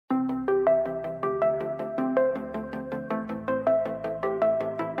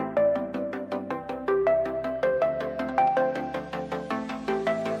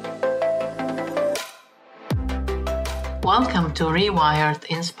Welcome to Rewired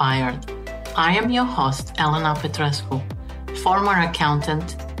Inspired. I am your host, Elena Petrescu, former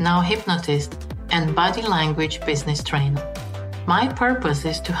accountant, now hypnotist, and body language business trainer. My purpose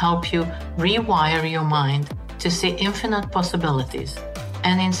is to help you rewire your mind to see infinite possibilities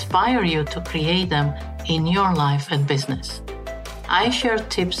and inspire you to create them in your life and business. I share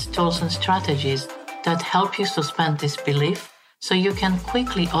tips, tools, and strategies that help you suspend disbelief so you can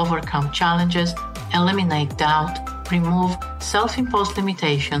quickly overcome challenges, eliminate doubt, remove self-imposed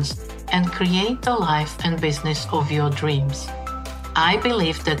limitations, and create the life and business of your dreams. I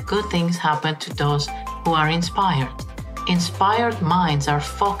believe that good things happen to those who are inspired. Inspired minds are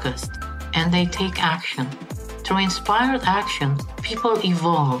focused and they take action. Through inspired action, people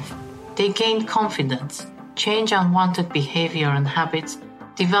evolve. They gain confidence, change unwanted behavior and habits,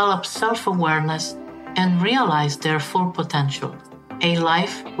 develop self-awareness, and realize their full potential. A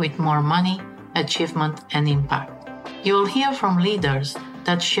life with more money, achievement, and impact. You'll hear from leaders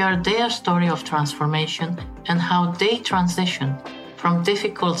that share their story of transformation and how they transition from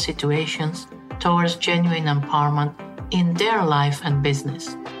difficult situations towards genuine empowerment in their life and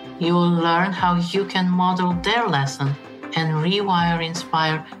business. You'll learn how you can model their lesson and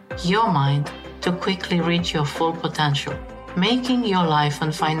inspire your mind to quickly reach your full potential, making your life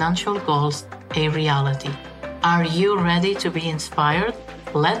and financial goals a reality. Are you ready to be inspired?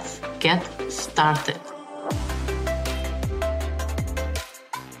 Let's get started.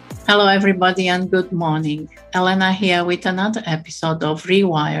 Hello, everybody, and good morning. Elena here with another episode of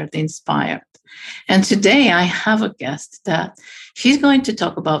Rewired Inspired. And today I have a guest that she's going to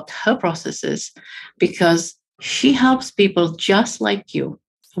talk about her processes because she helps people just like you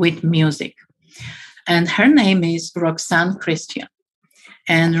with music. And her name is Roxanne Christian.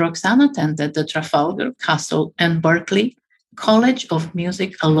 And Roxanne attended the Trafalgar Castle and Berklee College of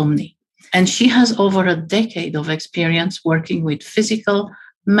Music alumni. And she has over a decade of experience working with physical,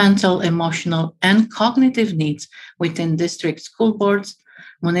 mental, emotional, and cognitive needs within district school boards,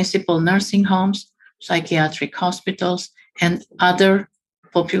 municipal nursing homes, psychiatric hospitals, and other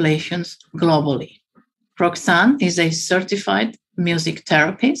populations globally. Roxanne is a certified music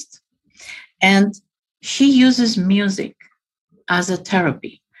therapist, and she uses music as a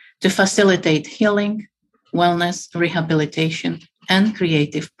therapy to facilitate healing, wellness, rehabilitation, and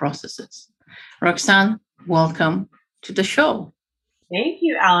creative processes. Roxanne, welcome to the show. Thank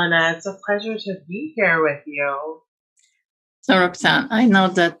you, Elena. It's a pleasure to be here with you. So, Roxanne, I know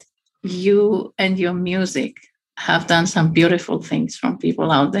that you and your music have done some beautiful things from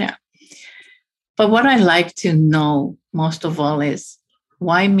people out there. But what I like to know most of all is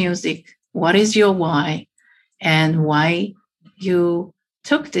why music? What is your why? And why you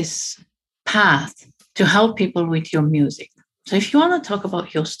took this path to help people with your music. So if you want to talk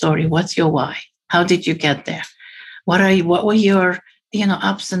about your story, what's your why? How did you get there? What were your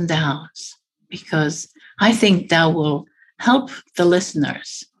ups and downs? Because I think that will help the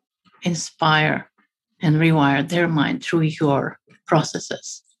listeners inspire and rewire their mind through your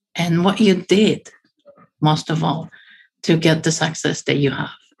processes and what you did, most of all, to get the success that you have.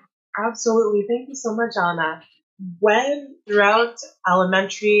 Absolutely. Thank you so much, Elena. When throughout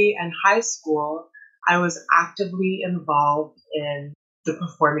elementary and high school, I was actively involved in the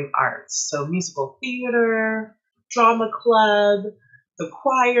performing arts. So musical theater, drama club, the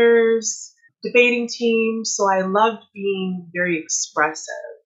choirs, debating teams. So I loved being very expressive.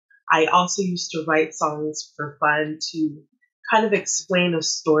 I also used to write songs for fun to kind of explain a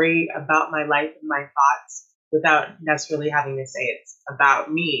story about my life and my thoughts without necessarily having to say it's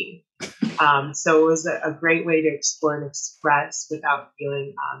about me. So it was a great way to explore and express without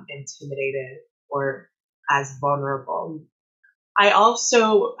feeling intimidated or as vulnerable. I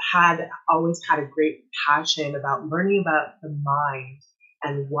also always had a great passion about learning about the mind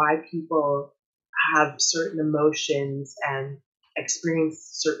and why people have certain emotions and experience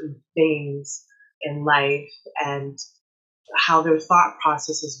certain things in life and how their thought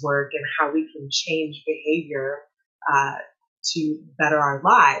processes work and how we can change behavior to better our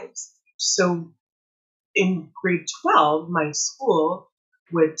lives. So in grade 12, my school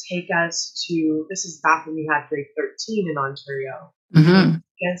would take us to, this is back when we had grade 13 in Ontario,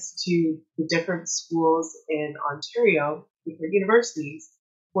 take us to the different schools in Ontario, different universities,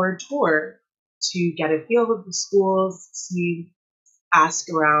 for a tour to get a feel of the schools, ask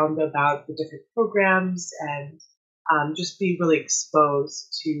around about the different programs, and just be really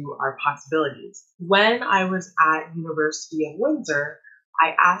exposed to our possibilities. When I was at University of Windsor,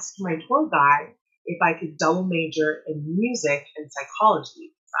 I asked my tour guide if I could double major in music and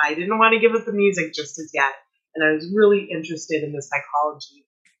psychology. I didn't want to give up the music just as yet, and I was really interested in the psychology.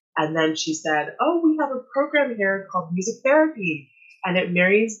 And then she said, "Oh, we have a program here called music therapy, and it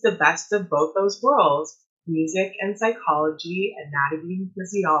marries the best of both those worlds, music and psychology, anatomy and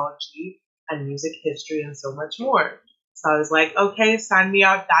physiology, and music history, and so much more." So I was like, okay, sign me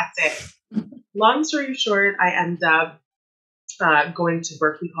up. That's it. Long story short, I ended up going to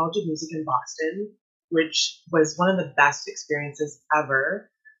Berklee College of Music in Boston, which was one of the best experiences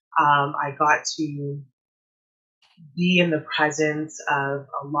ever. I got to be in the presence of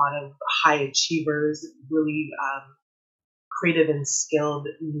a lot of high achievers, really creative and skilled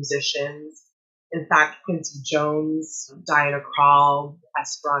musicians. In fact, Quincy Jones, Diana Krall,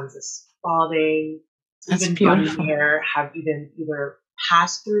 Esperanza Spalding, That's even Buddy beautiful. Hare have either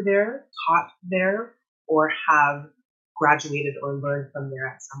passed through there, taught there, or have graduated or learned from there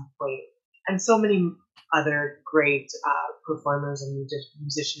at some point. And so many other great performers and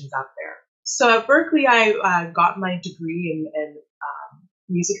musicians out there. So at Berklee, I got my degree in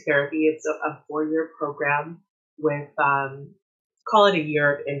music therapy. It's a 4-year program with, call it a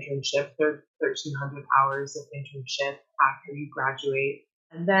year of internship, 1,300 hours of internship after you graduate.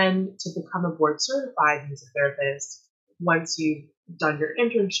 And then to become a board certified music therapist, once you've done your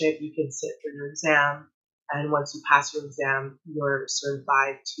internship, you can sit for your exam. And once you pass your exam, you're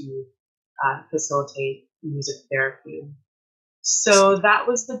certified to facilitate music therapy. So that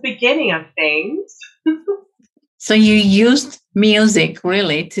was the beginning of things. So you used music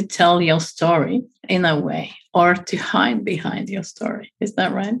really to tell your story in a way, or to hide behind your story. Is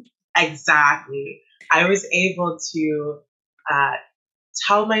that right? Exactly. I was able to uh,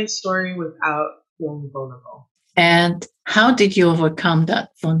 tell my story without feeling vulnerable. And how did you overcome that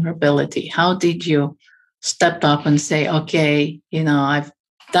vulnerability? How did you step up and say, okay, I've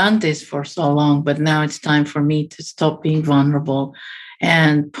done this for so long, but now it's time for me to stop being vulnerable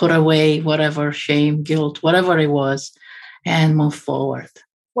and put away whatever shame, guilt, whatever it was, and move forward?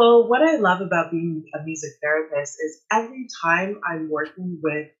 Well, what I love about being a music therapist is every time I'm working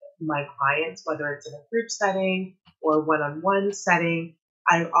with my clients, whether it's in a group setting or one-on-one setting,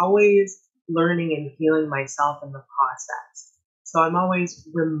 I'm always learning and healing myself in the process. So I'm always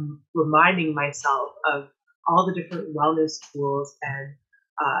reminding myself of all the different wellness tools and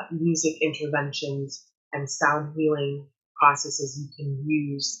music interventions and sound healing processes you can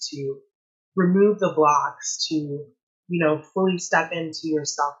use to remove the blocks, to fully step into your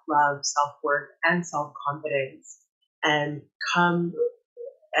self-love, self-worth, and self-confidence, and come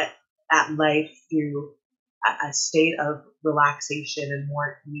at life through a state of relaxation and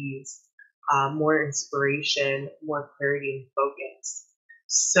more ease, more inspiration, more clarity and focus.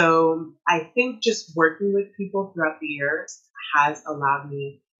 So I think just working with people throughout the years has allowed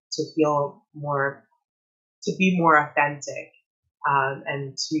me to feel to be more authentic,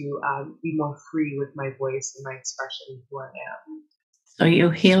 and to be more free with my voice and my expression of who I am. So you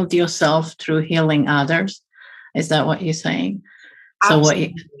healed yourself through healing others. Is that what you're saying?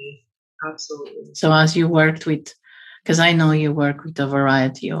 Absolutely. Absolutely. So as you worked with, because I know you work with a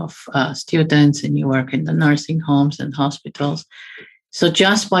variety of students and you work in the nursing homes and hospitals. So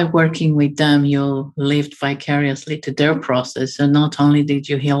just by working with them, you lived vicariously to their process. So not only did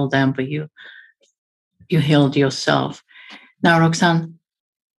you heal them, but you healed yourself. Now, Roxanne,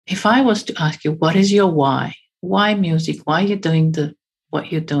 if I was to ask you, what is your why? Why music? Why are you doing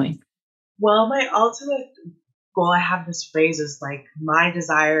what you're doing? Well, my ultimate goal, I have this phrase, is like, my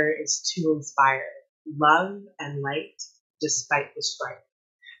desire is to inspire love and light despite the strife.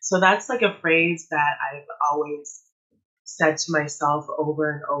 So that's like a phrase that I've always said to myself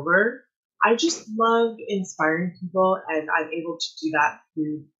over and over. I just love inspiring people, and I'm able to do that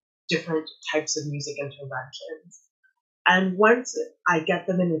through different types of music interventions. And once I get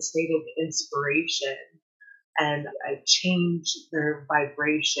them in a state of inspiration and I change their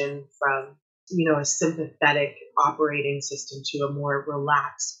vibration from, a sympathetic operating system to a more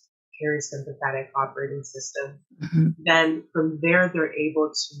relaxed parasympathetic operating system, then from there they're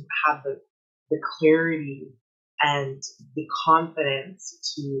able to have the clarity and the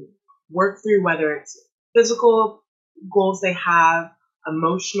confidence to work through whether it's physical goals they have,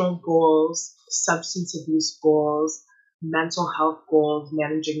 emotional goals, substance abuse goals, mental health goals,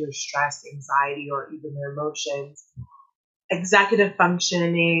 managing their stress, anxiety, or even their emotions, executive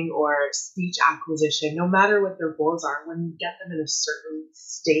functioning or speech acquisition. No matter what their goals are, when you get them in a certain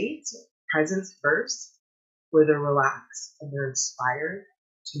state, presence first, where they're relaxed and they're inspired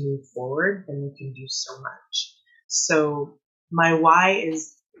to move forward, then you can do so much. So my why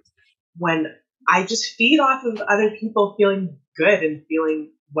is when I just feed off of other people feeling good and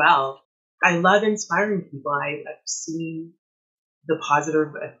feeling well. I love inspiring people. I've seen the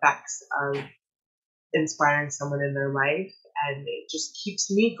positive effects of inspiring someone in their life, and it just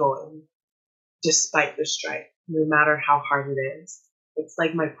keeps me going despite the strike, no matter how hard it is. It's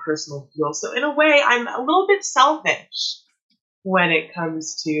like my personal fuel. So in a way, I'm a little bit selfish when it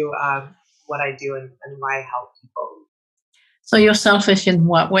comes to what I do and why I help people. So you're selfish in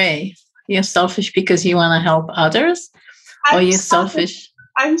what way? You're selfish because you want to help others, or you're selfish?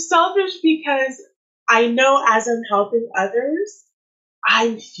 I'm selfish because I know as I'm helping others,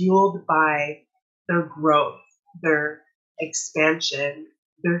 I'm fueled by their growth, their expansion,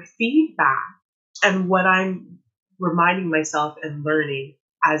 their feedback, and what I'm reminding myself and learning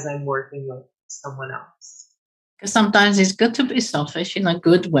as I'm working with someone else. Because sometimes it's good to be selfish in a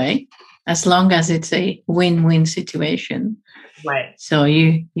good way, as long as it's a win-win situation. Right. So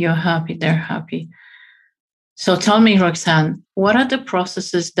you're happy, they're happy. So tell me, Roxanne, what are the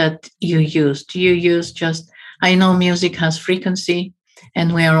processes that you use? Do you use just, I know music has frequency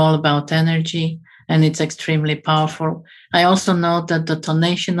and we are all about energy and it's extremely powerful. I also know that the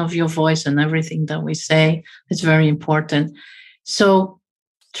tonation of your voice and everything that we say is very important. So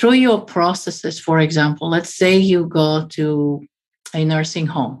through your processes, for example, let's say you go to a nursing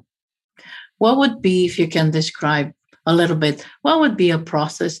home. What would be, if you can describe a little bit, what would be a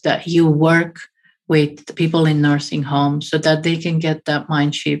process that you work with the people in nursing homes so that they can get that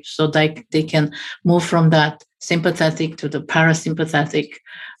mind shift, so they can move from that sympathetic to the parasympathetic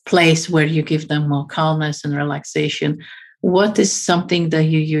place where you give them more calmness and relaxation? What is something that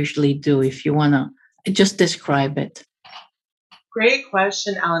you usually do, if you want to just describe it? Great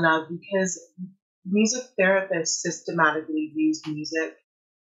question, Elena, because music therapists systematically use music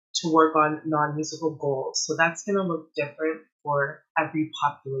to work on non-musical goals. So that's going to look different for every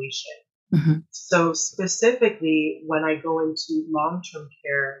population. Mm-hmm. So specifically, when I go into long-term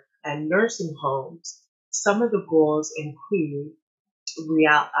care and nursing homes, some of the goals include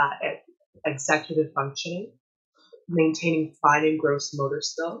executive functioning, maintaining fine and gross motor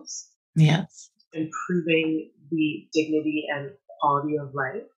skills, Yes, improving the dignity and quality of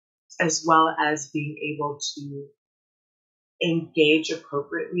life, as well as being able to engage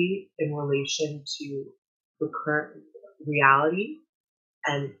appropriately in relation to the current reality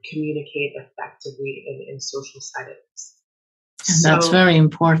and communicate effectively in social settings. and that's very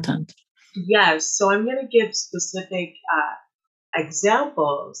important. Yes, so I'm going to give specific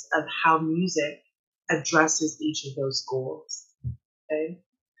examples of how music addresses each of those goals. Okay,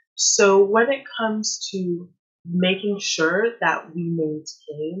 so when it comes to making sure that we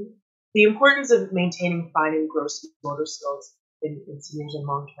maintain the importance of maintaining fine and gross motor skills in seniors and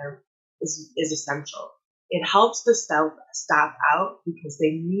long term is essential. It helps the staff out because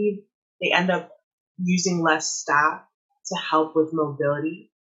they end up using less staff to help with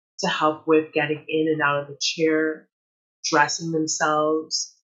mobility, to help with getting in and out of the chair, dressing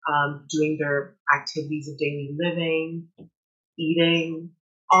themselves, doing their activities of daily living, eating,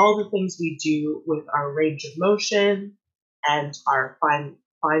 all the things we do with our range of motion and our fine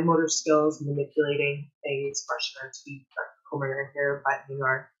motor skills, manipulating things, brushing our teeth, combing our hair, buttoning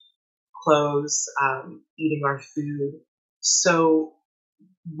our clothes, eating our food. So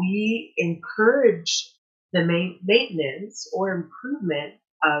we encourage the maintenance or improvement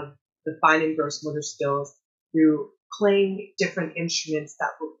of the fine and gross motor skills through playing different instruments that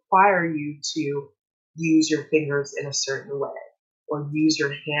require you to use your fingers in a certain way or use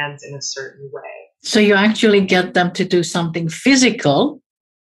your hands in a certain way. So you actually get them to do something physical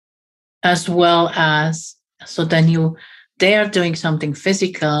as well as, so then they are doing something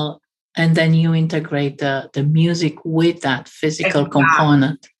physical and then you integrate the music with that physical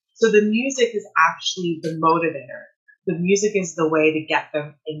component. So the music is actually the motivator. The music is the way to get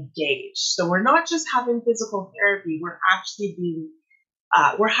them engaged. So we're not just having physical therapy, we're actually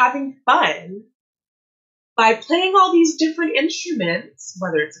we're having fun by playing all these different instruments,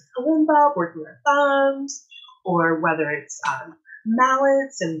 whether it's a kalimba, working our thumbs, or whether it's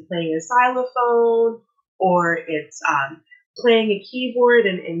mallets and playing a xylophone, or it's playing a keyboard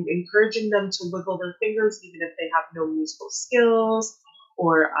and encouraging them to wiggle their fingers even if they have no musical skills,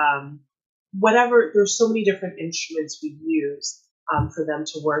 or whatever. There's so many different instruments we use for them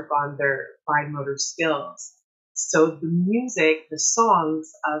to work on their fine motor skills. So the music, the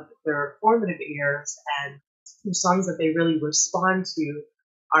songs of their formative years and the songs that they really respond to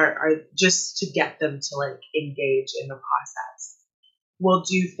are just to get them to like engage in the process. We'll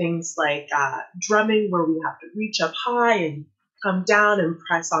do things like drumming where we have to reach up high and come down and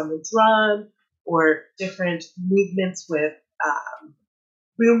press on the drum, or different movements with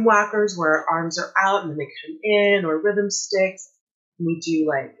boom whackers where our arms are out and then they come in, or rhythm sticks. We do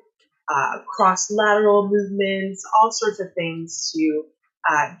like cross lateral movements, all sorts of things to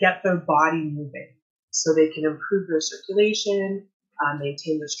get their body moving. so they can improve their circulation,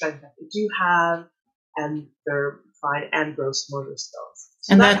 maintain the strength that they do have, and their fine and gross motor skills.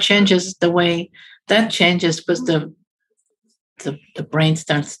 So And that changes because the brain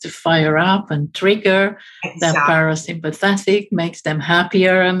starts to fire up and trigger that exactly. parasympathetic, makes them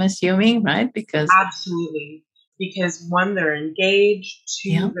happier, I'm assuming, right? Because Absolutely. Because one, they're engaged,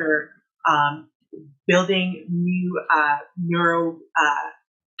 two, they're building new neural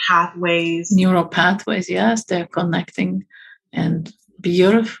pathways. Neural pathways, yes, they're connecting, and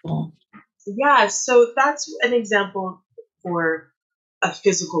beautiful. Yeah, so that's an example for a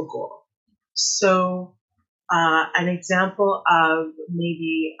physical goal. So an example of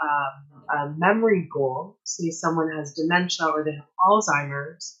maybe a memory goal, say someone has dementia or they have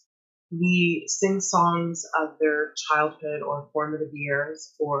Alzheimer's, we sing songs of their childhood or formative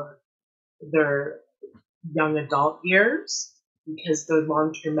years or their young adult years because their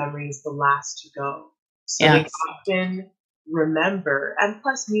long-term memory is the last to go. So they often remember, and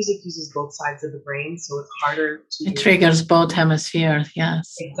plus music uses both sides of the brain, so it's harder to... It triggers both hemispheres,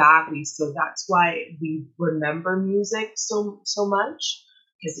 yes. Exactly. So that's why we remember music so much,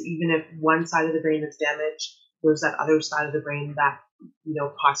 because even if one side of the brain is damaged, there's that other side of the brain that,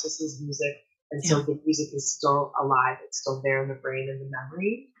 processes music. And so the music is still alive. It's still there in the brain and the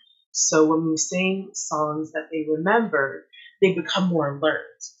memory. So when we sing songs that they remember, they become more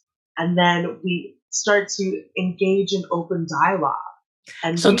alert. And then we start to engage in open dialogue.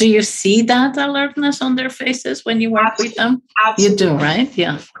 And so do you see that alertness on their faces when you work with them? Absolutely. You do, right?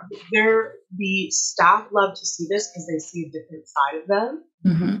 Yeah. The staff love to see this because they see a different side of them.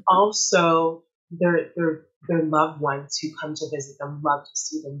 Mm-hmm. Also, their loved ones who come to visit them love to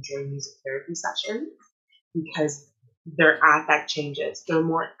see them during music therapy sessions because their affect changes. They're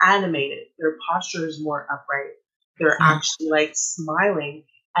more animated. Their posture is more upright. They're actually like smiling.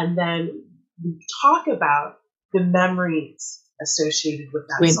 And then we talk about the memories associated with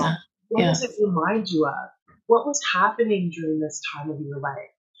that song. What does it remind you of? What was happening during this time of your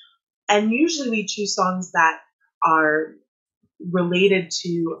life? And usually we choose songs that are related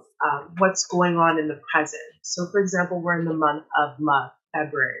to what's going on in the present. So, for example, we're in the month of love,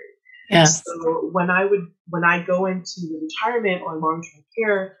 February. Yes. So when I go into the retirement or long-term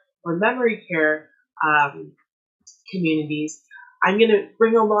care or memory care communities, I'm going to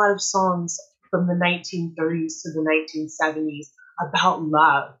bring a lot of songs from the 1930s to the 1970s about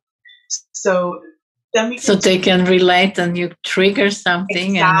love. So then they can relate and you trigger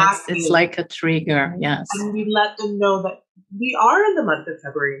something. Exactly. And it's like a trigger. Yes. And we let them know that we are in the month of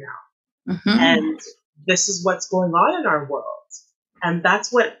February now. Mm-hmm. And this is what's going on in our world. And that's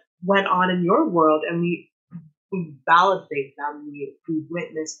what went on in your world. And we validate them. We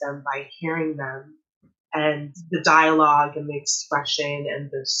witness them by hearing them. And the dialogue and the expression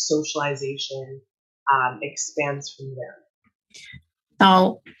and the socialization expands from there.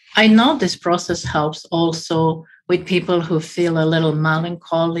 Now, I know this process helps also with people who feel a little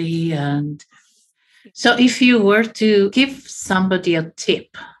melancholy. And so if you were to give somebody a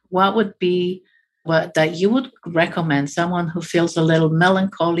tip, what would be what that you would recommend? Someone who feels a little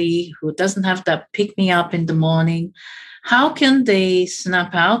melancholy, who doesn't have that pick-me-up in the morning, how can they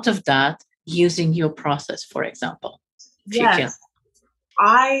snap out of that using your process, for example? Yes,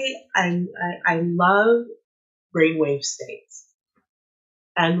 I love brainwave states.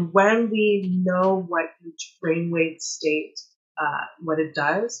 And when we know what each brainwave state, what it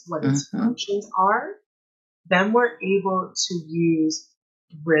does, what its functions are, then we're able to use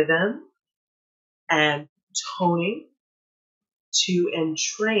rhythm and toning to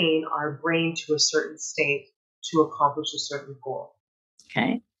entrain our brain to a certain state to accomplish a certain goal.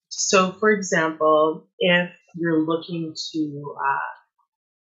 Okay. So, for example, if you're looking to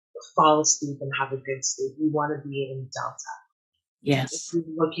fall asleep and have a good sleep, you want to be in delta. Yes. If you're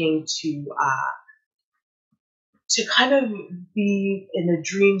looking to kind of be in a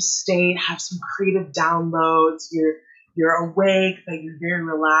dream state, have some creative downloads, you're awake, but you're very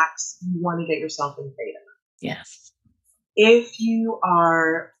relaxed, you want to get yourself in theta. Yes. If you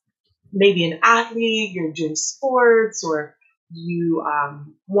are maybe an athlete, you're doing sports, or you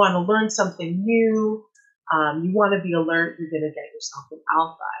want to learn something new, you want to be alert, you're going to get yourself in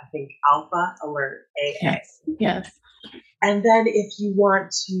alpha. I think alpha, alert, AA. Yes. Yes. And then if you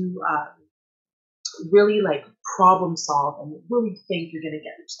want to really like problem solve and really think, you're going to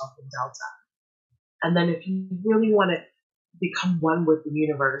get yourself in delta. And then if you really want to become one with the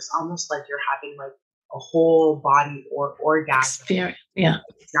universe, almost like you're having like a whole body or orgasm. Experience. Yeah.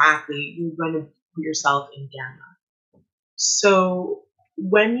 Exactly. You're going to put yourself in gamma. So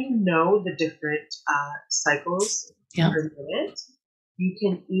when you know the different cycles per minute, you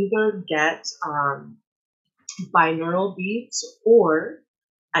can either get binaural beats or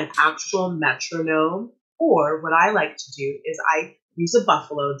an actual metronome, or what I like to do is I use a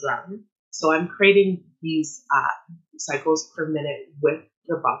buffalo drum. So I'm creating these cycles per minute with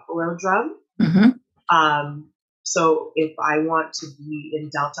the buffalo drum. Mm-hmm. So if I want to be in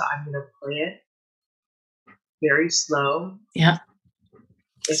delta, I'm going to play it very slow. Yeah.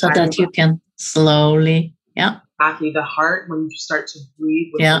 So that you can slowly, Exactly. The heart, when you start to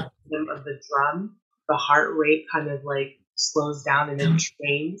breathe with the rhythm of the drum, the heart rate kind of like slows down and then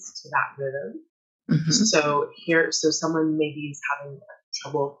trains to that rhythm. Mm-hmm. So someone maybe is having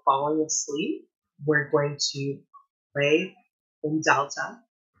trouble falling asleep. We're going to play in delta,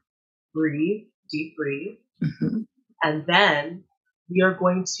 breathe, deep breathe, mm-hmm. and then we are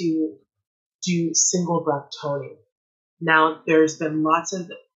going to do single breath toning. Now, there's been lots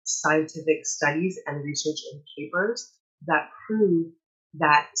of scientific studies and research and papers that prove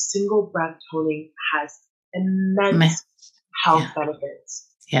that single breath toning has immense health benefits.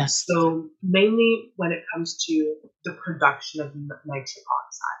 Yes. So mainly when it comes to the production of nitric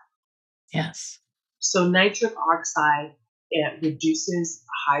oxide. Yes. So nitric oxide, it reduces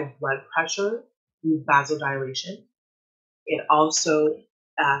high blood pressure through vasodilation. It also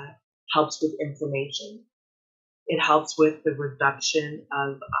helps with inflammation. It helps with the reduction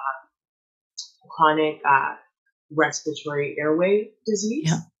of chronic respiratory airway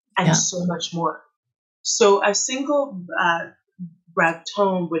disease and so much more. So a single breath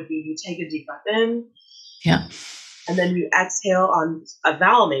tone would be you take a deep breath in, and then you exhale on a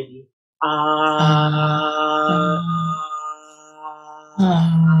vowel maybe. And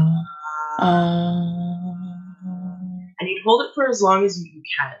you hold it for as long as you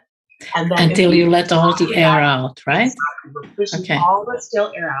can. And then until you let all the air out, right? Exactly. We're pushing all the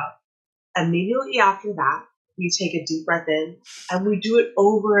stale air out. Immediately after that, we take a deep breath in, and we do it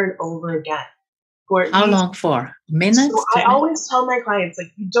over and over again. How long for? Minutes? So I always tell my clients,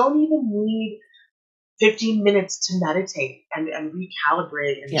 like, you don't even need 15 minutes to meditate and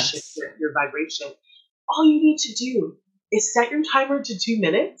recalibrate and shift your vibration. All you need to do is set your timer to 2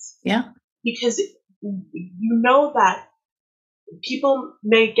 minutes. Yeah. Because you know that people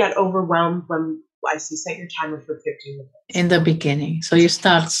may get overwhelmed when I say set your timer for 15 minutes. In the beginning. So you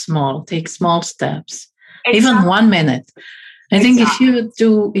start small, take small steps. Exactly. Even 1 minute. I think if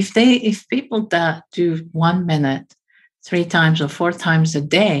people that do 1 minute 3 times or 4 times a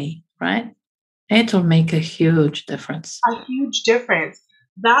day, right? It will make a huge difference. A huge difference.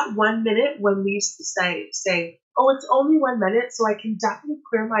 That 1 minute when we say, oh, it's only 1 minute, so I can definitely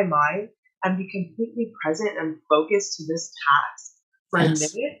clear my mind and be completely present and focused to this task for a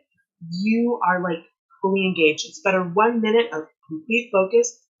minute, you are like fully engaged. It's better 1 minute of complete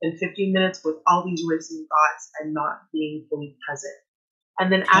focus than 15 minutes with all these racing thoughts and not being fully present.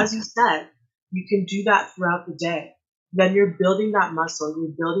 And then, as you said, you can do that throughout the day. Then you're building that muscle.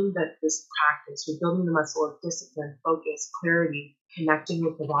 You're building this practice. You're building the muscle of discipline, focus, clarity, connecting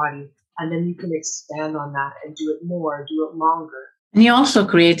with the body. And then you can expand on that and do it more, do it longer. And you're also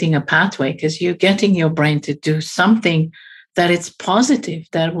creating a pathway because you're getting your brain to do something that it's positive,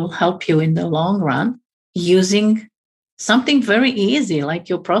 that will help you in the long run, using something very easy, like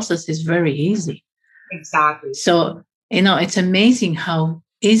your process is very easy. Exactly. So, it's amazing how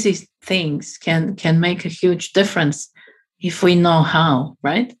easy things can make a huge difference if we know how,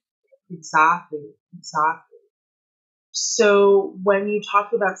 right? Exactly. So when you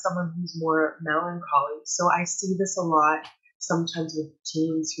talk about someone who's more melancholy, so I see this a lot sometimes with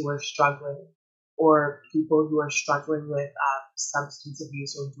teens who are struggling, or people who are struggling with substance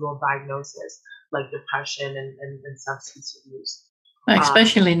abuse or dual diagnosis like depression and substance abuse.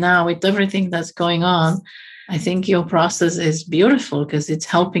 Especially now with everything that's going on, I think your process is beautiful because it's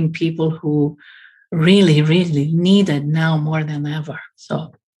helping people who really, really need it now more than ever.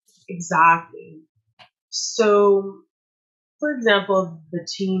 So exactly. So, for example, the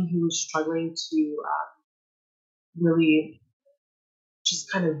teen who is struggling to really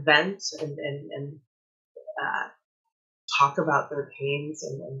just kind of vent and talk about their pains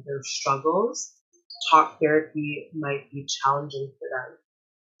and their struggles, talk therapy might be challenging for them.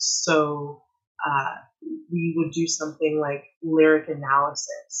 So we would do something like lyric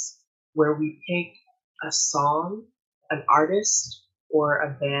analysis, where we pick a song, an artist, or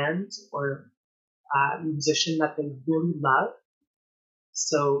a band, or a musician that they really love.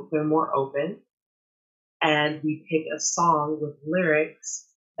 So they're more open. And we pick a song with lyrics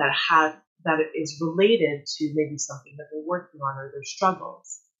that is related to maybe something that they're working on or their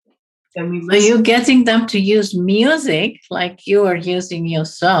struggles. Then we listen. So you're getting them to use music like you are using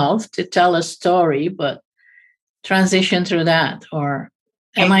yourself to tell a story, but transition through that, or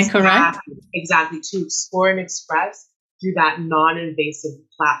Am I correct? Exactly, to explore and express through that non-invasive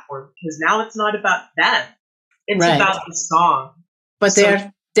platform. Because now it's not about them. It's Right. about the song. But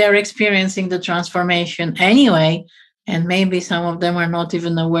So- they're experiencing the transformation anyway, and maybe some of them are not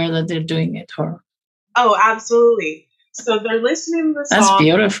even aware that they're doing it. Or Oh, absolutely. So they're listening to the that's song.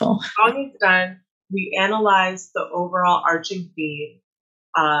 beautiful. The song is done. We analyze the overall arching theme,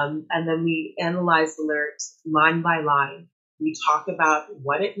 and then we analyze the lyrics line by line. We talk about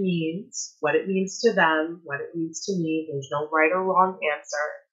what it means to them, what it means to me. There's no right or wrong answer.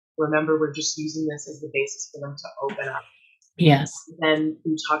 Remember, we're just using this as the basis for them to open up. Yes. Then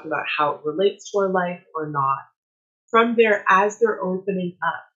we talk about how it relates to our life or not. From there, as they're opening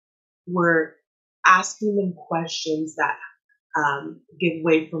up, we're asking them questions that give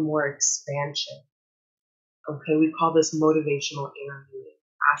way for more expansion. Okay, we call this motivational interviewing,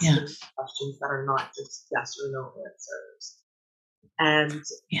 asking questions that are not just yes or no answers. And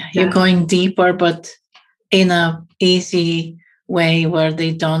you're going deeper, but in a easy way where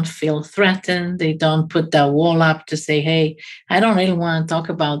they don't feel threatened. They don't put that wall up to say, hey, I don't really want to talk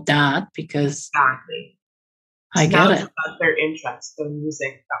about that because exactly. I get it. It's about their interests, their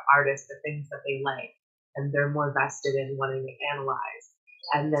music, the artist, the things that they like, and they're more vested in wanting to analyze.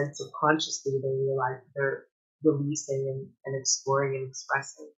 And then subconsciously they realize they're releasing and exploring and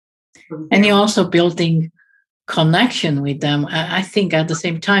expressing. And you're also building connection with them. I think at the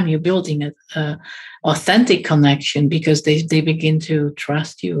same time you're building a authentic connection because they begin to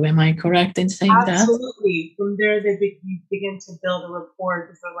trust you. Am I correct in saying that? Absolutely. From there, you begin to build a rapport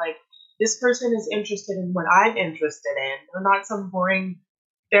because they're like, this person is interested in what I'm interested in. They're not some boring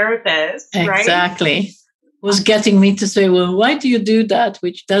therapist, right? Exactly. Was getting me to say, well, why do you do that?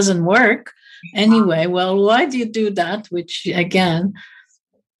 Which doesn't work anyway. Well, why do you do that? Which again,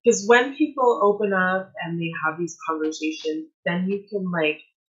 because when people open up and they have these conversations, then you can like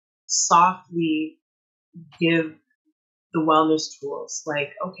softly give the wellness tools.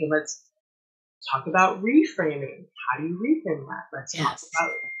 Like, okay, let's talk about reframing. How do you reframe that? Let's talk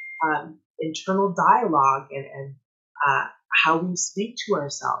about internal dialogue and how we speak to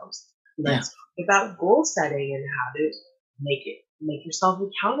ourselves. Let's talk about goal setting and how to make yourself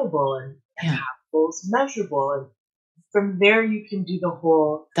accountable and have goals measurable. And from there, you can do the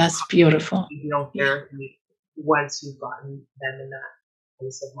whole. That's beautiful. Therapy once you've gotten them in that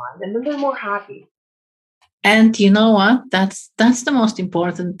place of mind, and then they're more happy. And you know what? That's the most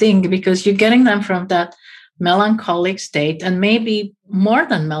important thing because you're getting them from that melancholic state, and maybe more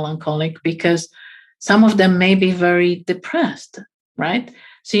than melancholic because some of them may be very depressed, right?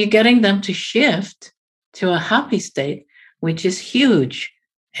 So you're getting them to shift to a happy state, which is huge.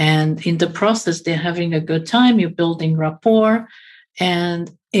 And in the process, they're having a good time. You're building rapport,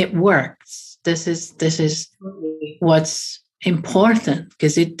 and it works. This is what's important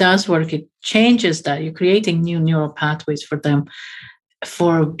because it does work. It changes that. You're creating new neural pathways for them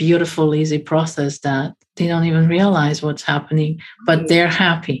for a beautiful, easy process that they don't even realize what's happening, but they're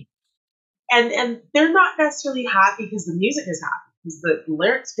happy. And they're not necessarily happy because the music is happy, because the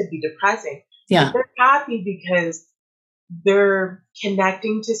lyrics could be depressing. Yeah. But they're happy because they're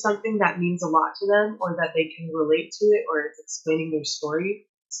connecting to something that means a lot to them or that they can relate to it or it's explaining their story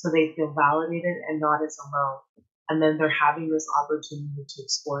so they feel validated and not as alone. And then they're having this opportunity to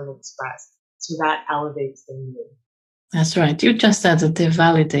explore and express. So that elevates the mood. That's right. You just said that they're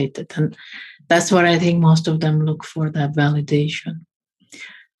validated. And that's what I think most of them look for, that validation.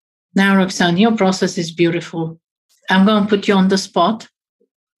 Now, Roxanne, your process is beautiful. I'm going to put you on the spot.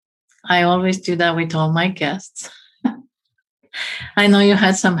 I always do that with all my guests. I know you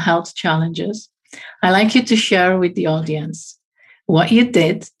had some health challenges. I'd like you to share with the audience what you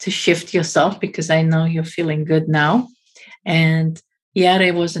did to shift yourself, because I know you're feeling good now. And yeah,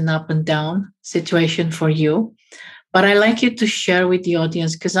 it was an up and down situation for you. But I'd like you to share with the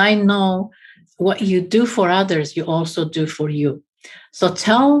audience, because I know what you do for others, you also do for you. So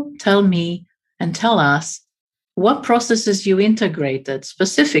tell me and tell us what processes you integrated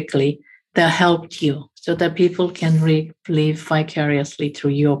specifically that helped you so that people can live vicariously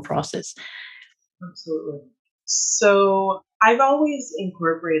through your process. Absolutely. So I've always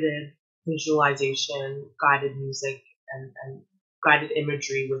incorporated visualization, guided music, and guided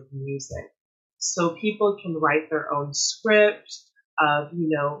imagery with music. So people can write their own script of,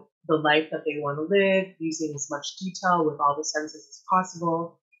 the life that they want to live using as much detail with all the senses as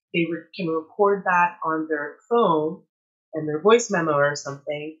possible. They can record that on their phone and their voice memo or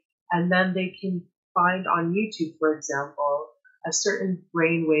something, and then they can find on YouTube, for example, a certain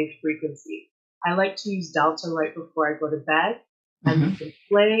brainwave frequency. I like to use Delta right before I go to bed, and you can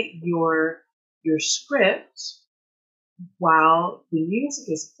play your script while the music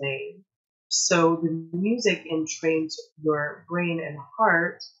is playing. So the music entrains your brain and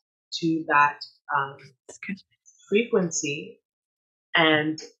heart to that um, frequency,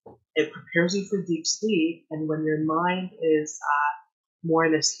 and it prepares you for deep sleep. And when your mind is more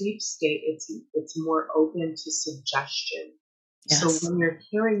in a sleep state, it's more open to suggestion. So Yes. when you're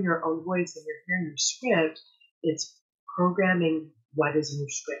hearing your own voice and you're hearing your script, it's programming what is in your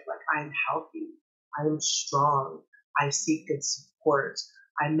script. Like, I'm healthy, I am strong, I seek good support,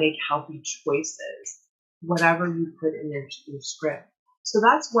 I make healthy choices, whatever you put in your script. So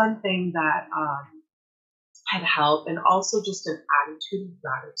that's one thing that had helped, and also just an attitude of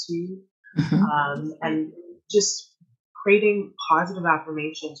gratitude, and just creating positive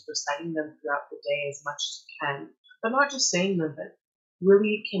affirmations, reciting them throughout the day as much as you can, but not just saying them, but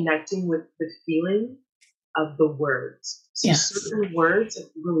really connecting with the feeling of the words. So Yes. certain words, if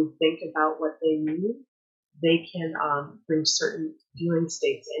you really think about what they mean, they can bring certain feeling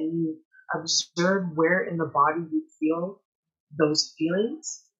states, and you observe where in the body you feel those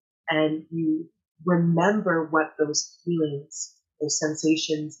feelings, and you remember what those feelings, those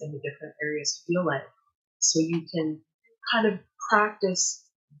sensations in the different areas feel like. So you can kind of practice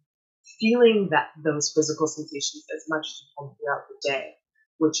feeling those physical sensations as much as you can throughout the day,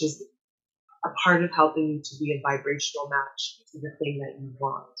 which is a part of helping you to be a vibrational match to the thing that you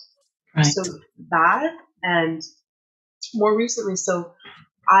want. Right. So that, and more recently, so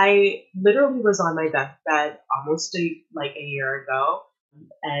I literally was on my deathbed almost a year ago,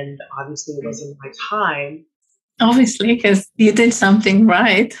 and obviously it wasn't my time. Obviously, because you did something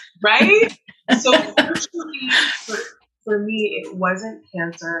right. Right? So fortunately for me, it wasn't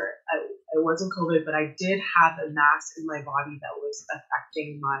cancer, it wasn't COVID, but I did have a mass in my body that was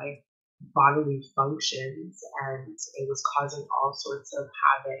affecting my bodily functions, and it was causing all sorts of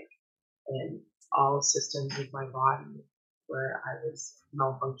havoc in all systems of my body where I was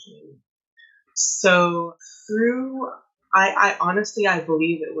malfunctioning. So I honestly, I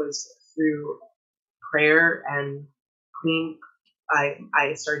believe it was through prayer and clean.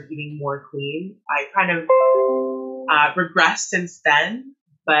 I started eating more clean. I kind of regressed since then,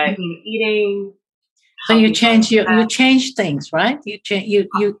 but eating. So you change things, right?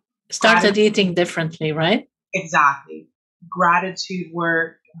 You started eating differently, right? Exactly. Gratitude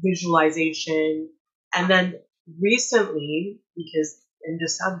work, visualization, and then recently, because in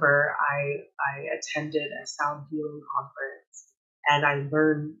December I attended a sound healing conference, and I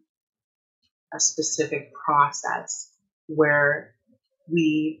learned a specific process where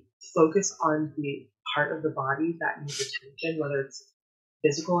we focus on the part of the body that needs attention, whether it's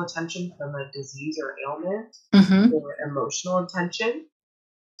physical attention from a disease or ailment, or emotional attention.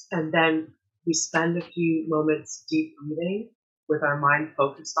 And then we spend a few moments deep breathing with our mind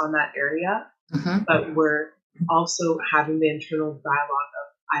focused on that area, but we're also having the internal dialogue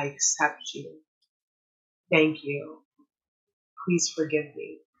of, I accept you. Thank you. Please forgive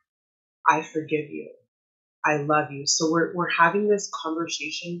me. I forgive you. I love you. So we're having this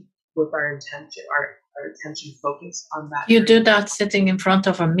conversation with our intention, our attention focused on that. You do that sitting in front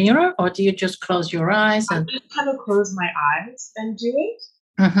of a mirror, or do you just close your eyes? I just kind of close my eyes and do it.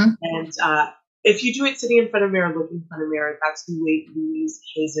 And if you do it sitting in front of a mirror, looking in front of a mirror, that's the way we use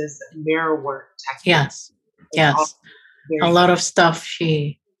Hayes' mirror work technique. Yes. A lot of stuff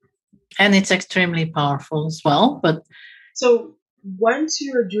and it's extremely powerful as well. But so once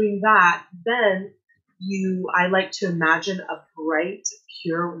you're doing that, then I like to imagine a bright,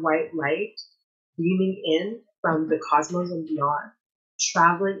 pure white light beaming in from the cosmos and beyond,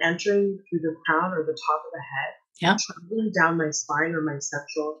 entering through the crown or the top of the head, traveling down my spine or my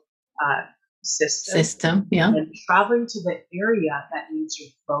central system, and traveling to the area that needs your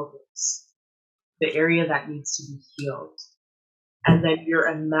focus, the area that needs to be healed. And then you're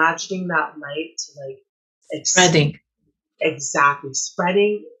imagining that light to spreading. Exactly.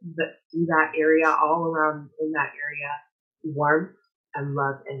 Spreading through that area, all around in that area, warmth and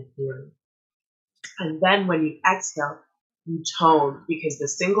love and healing. And then when you exhale, you tone, because the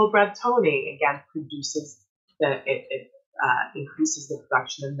single breath toning again produces increases the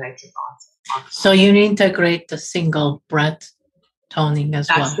production of nitric oxide. So you integrate the single breath toning as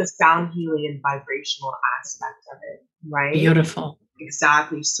well. That's the sound healing and vibrational aspect of it, right? Beautiful.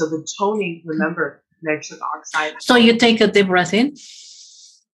 Exactly. So the toning, remember, nitric oxide. So you take a deep breath in,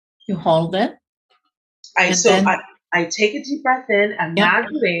 you hold it. I take a deep breath in,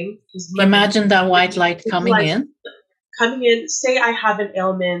 imagining. Imagine that white light coming in. Coming in, say I have an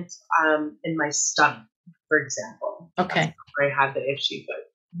ailment in my stomach, for example. Okay. Where I have the issue, but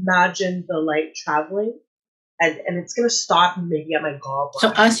imagine the light traveling, and it's going to stop maybe at my gallbladder.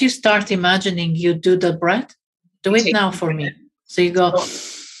 So as you start imagining, you do the breath? Do it now for me. So you go.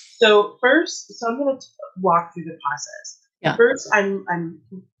 So first, I'm going to walk through the process. Yeah. First, I'm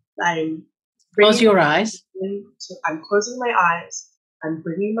Close your eyes. I'm closing my eyes. I'm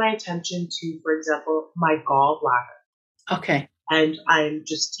bringing my attention to, for example, my gallbladder. Okay. And I'm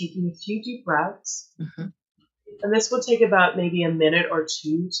just taking a few deep breaths. Mm-hmm. And this will take about maybe a minute or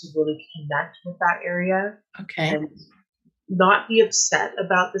two to really connect with that area. Okay. And not be upset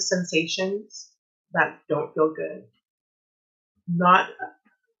about the sensations that don't feel good. Not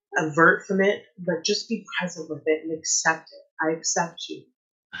avert from it, but just be present with it and accept it. I accept you.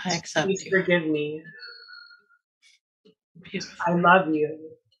 I accept Please you. forgive me. Beautiful. I love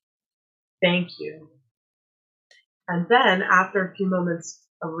you. Thank you. And then after a few moments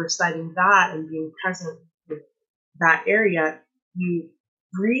of reciting that and being present with that area, you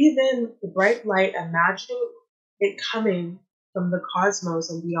breathe in the bright light, imagining it coming from the cosmos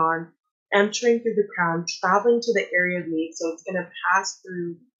and beyond, entering through the crown, traveling to the area of need. So it's going to pass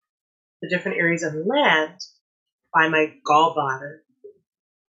through the different areas and land by my gallbladder.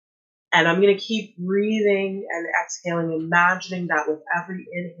 And I'm going to keep breathing and exhaling, imagining that with every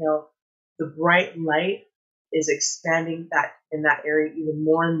inhale, the bright light is expanding that in that area even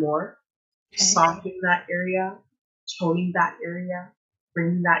more and more, softening that area, toning that area,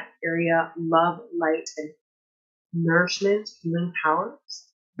 bringing that area love, light, and nourishment, healing powers.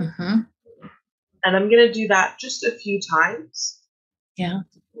 Mm-hmm. And I'm going to do that just a few times. Yeah.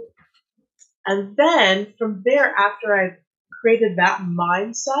 And then from there, after I've created that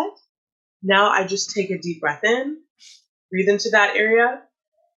mindset, now I just take a deep breath in, breathe into that area,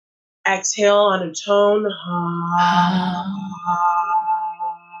 exhale on a tone.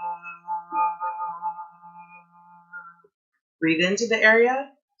 Breathe into the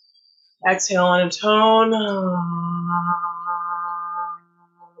area, exhale on a tone.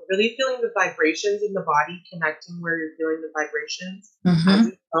 Really feeling the vibrations in the body, connecting where you're feeling the vibrations as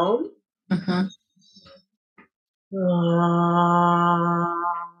a tone. Mm-hmm.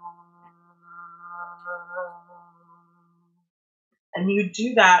 And you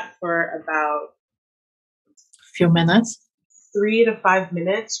do that for about a few minutes, 3 to 5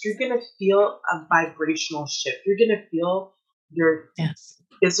 minutes. You're going to feel a vibrational shift. You're going to feel your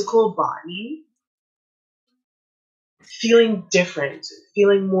physical body feeling different,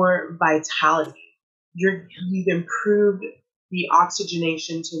 feeling more vitality. You've improved the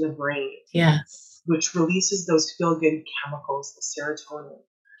oxygenation to the brain. Yes. Which releases those feel-good chemicals, the serotonin.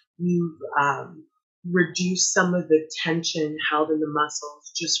 You've reduced some of the tension held in the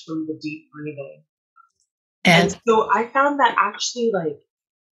muscles just from the deep breathing. And so I found that actually,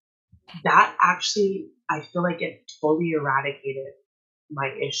 I feel like it totally eradicated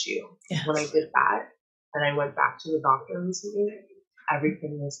my issue. Yes. When I did that, and I went back to the doctor recently,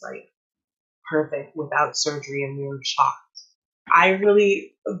 everything was perfect without surgery, and we were shocked. I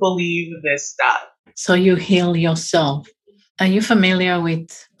really believe this stuff. So you heal yourself. Are you familiar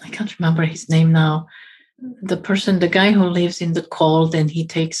with, I can't remember his name now, the guy who lives in the cold and he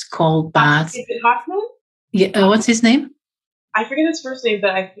takes cold baths? Is it Hoffman? Yeah. What's his name? I forget his first name,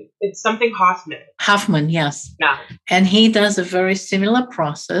 but it's something Hoffman. Hoffman, yes. Yeah. And he does a very similar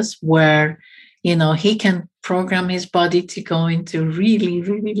process where, he can program his body to go into really,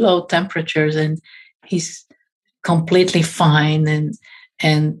 really low temperatures and he's completely fine.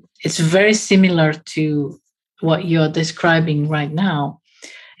 And it's very similar to what you're describing right now.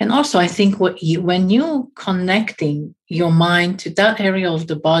 And also, I think when you're connecting your mind to that area of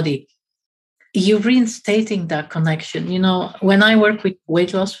the body, you're reinstating that connection. When I work with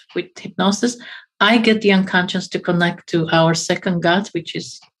weight loss, with hypnosis, I get the unconscious to connect to our second gut, which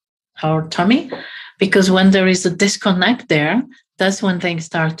is our tummy, because when there is a disconnect there, that's when things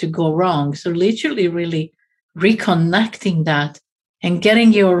start to go wrong. So literally really reconnecting that and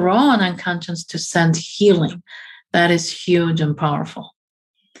getting your own unconscious to send healing, that is huge and powerful.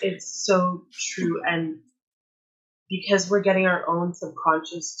 It's so true. And because we're getting our own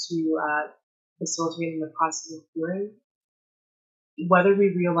subconscious to facilitating the process of healing, whether we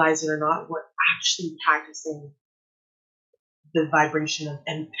realize it or not, we're actually practicing the vibration of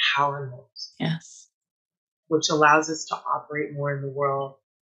empowerment. Yes. Which allows us to operate more in the world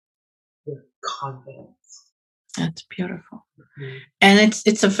with confidence. That's beautiful. Mm-hmm. And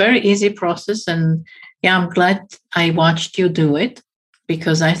it's a very easy process. And I'm glad I watched you do it,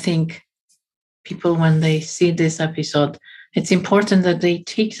 because I think people, when they see this episode, it's important that they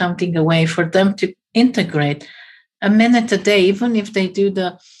take something away for them to integrate a minute a day, even if they do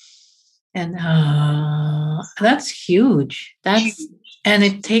that's huge. And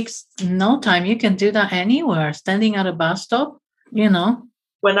it takes no time. You can do that anywhere, standing at a bus stop,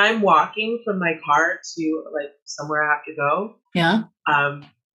 when I'm walking from my car to like somewhere I have to go, Yeah.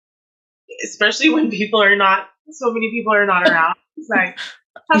 Especially when so many people are not around, it's like,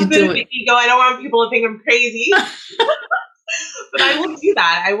 You I'm do good it. at ego. I don't want people to think I'm crazy. But I will do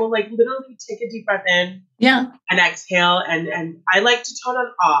that. I will like literally take a deep breath in Yeah. and exhale. And I like to tone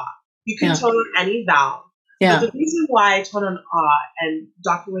on ah. You can tone on any vowel. Yeah. But the reason why I tone on ah, and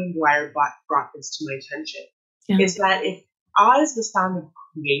Dr. Wayne Dwyer brought this to my attention, is that if ah is the sound of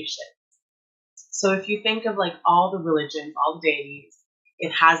creation. So if you think of like all the religions, all the deities,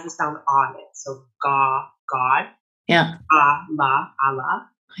 it has the sound ah in it. So ga, God. Yeah. Allah, Allah.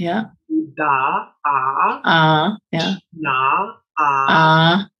 Yeah. Da, ah. Yeah. Na,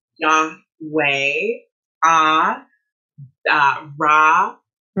 ah. Yahweh, ah. Ra.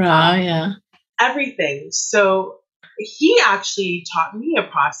 Yeah. Everything. So he actually taught me a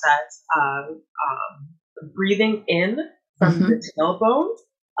process of breathing in from the tailbone,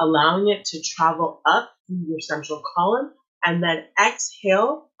 allowing it to travel up through your central column, and then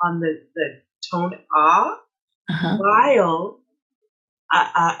exhale on the tone ah, while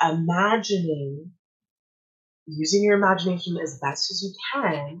imagining, using your imagination as best as you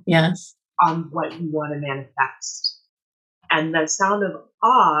can, yes, on what you want to manifest. And the sound of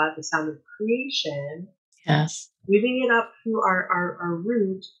ah, the sound of creation, yes, breathing it up through our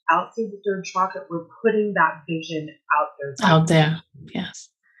root, out through the third chakra, we're putting that vision out there. Out there, yes.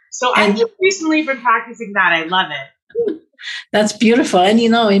 So I've just recently been practicing that. I love it. That's beautiful. And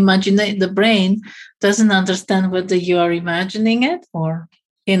imagine the brain doesn't understand whether you are imagining it or,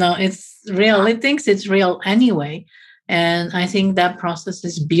 it's real. It thinks it's real anyway. And I think that process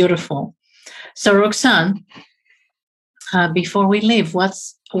is beautiful. So Roxanne, before we leave,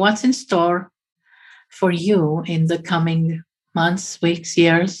 what's in store for you in the coming months, weeks,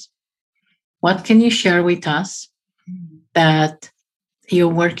 years? What can you share with us that you're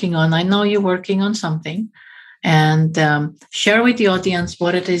working on? I know you're working on something, and share with the audience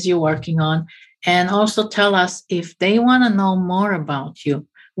what it is you're working on. And also tell us, if they want to know more about you,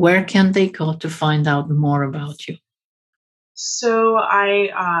 where can they go to find out more about you? So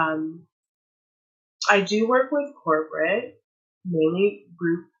I do work with corporate, mainly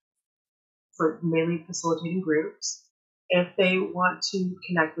facilitating groups. If they want to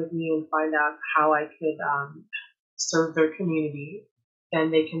connect with me and find out how I could serve their community, then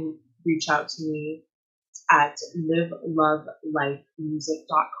they can reach out to me at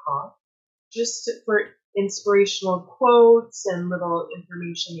livelovelifemusic.com, just for inspirational quotes and little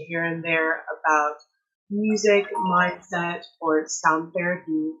information here and there about music, mindset, or sound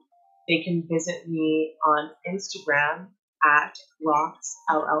therapy. They can visit me on Instagram at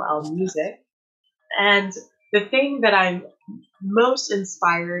roxllmusic. And the thing that I'm most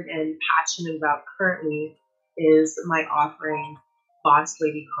inspired and passionate about currently is my offering, Boss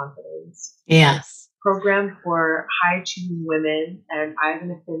Lady Confidence. Yes. Program for high achieving women, and I have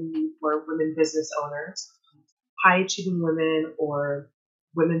an affinity for women business owners, high achieving women or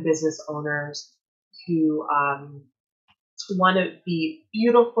women business owners who want to be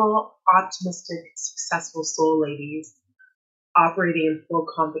beautiful, optimistic, successful soul ladies, operating in full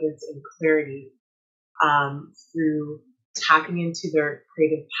confidence and clarity, through tapping into their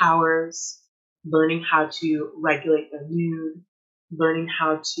creative powers, learning how to regulate their mood, learning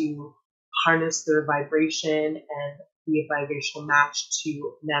how to harness their vibration and be a vibrational match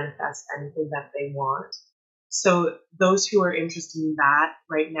to manifest anything that they want. So those who are interested in that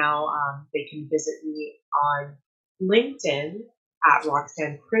right now, they can visit me on LinkedIn at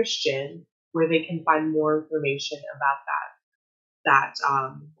Roxanne Christian, where they can find more information about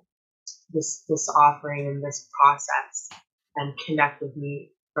this offering and this process, and connect with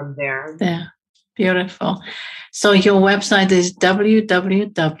me from there. Yeah, beautiful. So your website is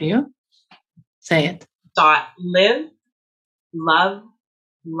www. Say it. Live, love,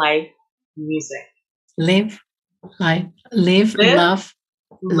 life, music. Live, life, live,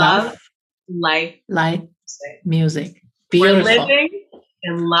 love, life, music. Beautiful. We're living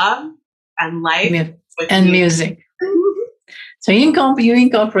in love and life and music. So you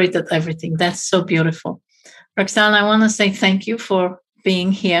incorporated everything. That's so beautiful. Roxanne, I want to say thank you for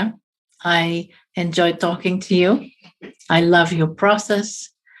being here. I enjoyed talking to you. I love your process,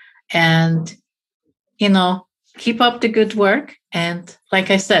 and keep up the good work. And like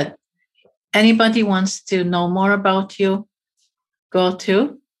I said, anybody wants to know more about you, go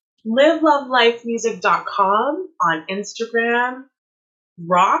to livelovelifemusic.com, on Instagram,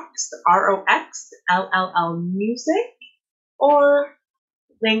 RoxLL music, or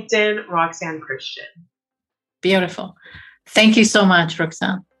LinkedIn, Roxanne Christian. Beautiful. Thank you so much,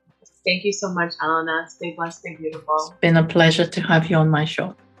 Roxanne. Thank you so much, Elena. Stay blessed, stay beautiful. It's been a pleasure to have you on my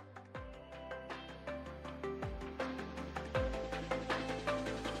show.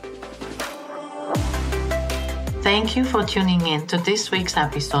 Thank you for tuning in to this week's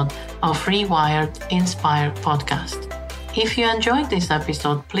episode of Rewired Inspired Podcast. If you enjoyed this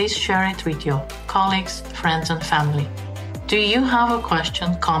episode, please share it with your colleagues, friends, and family. Do you have a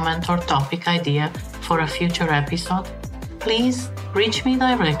question, comment, or topic idea for a future episode? Please reach me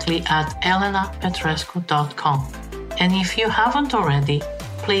directly at elenapetrescu.com. And if you haven't already,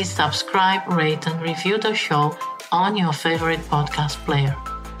 please subscribe, rate, and review the show on your favorite podcast player.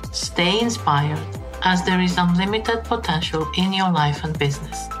 Stay inspired, as there is unlimited potential in your life and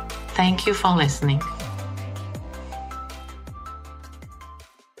business. Thank you for listening.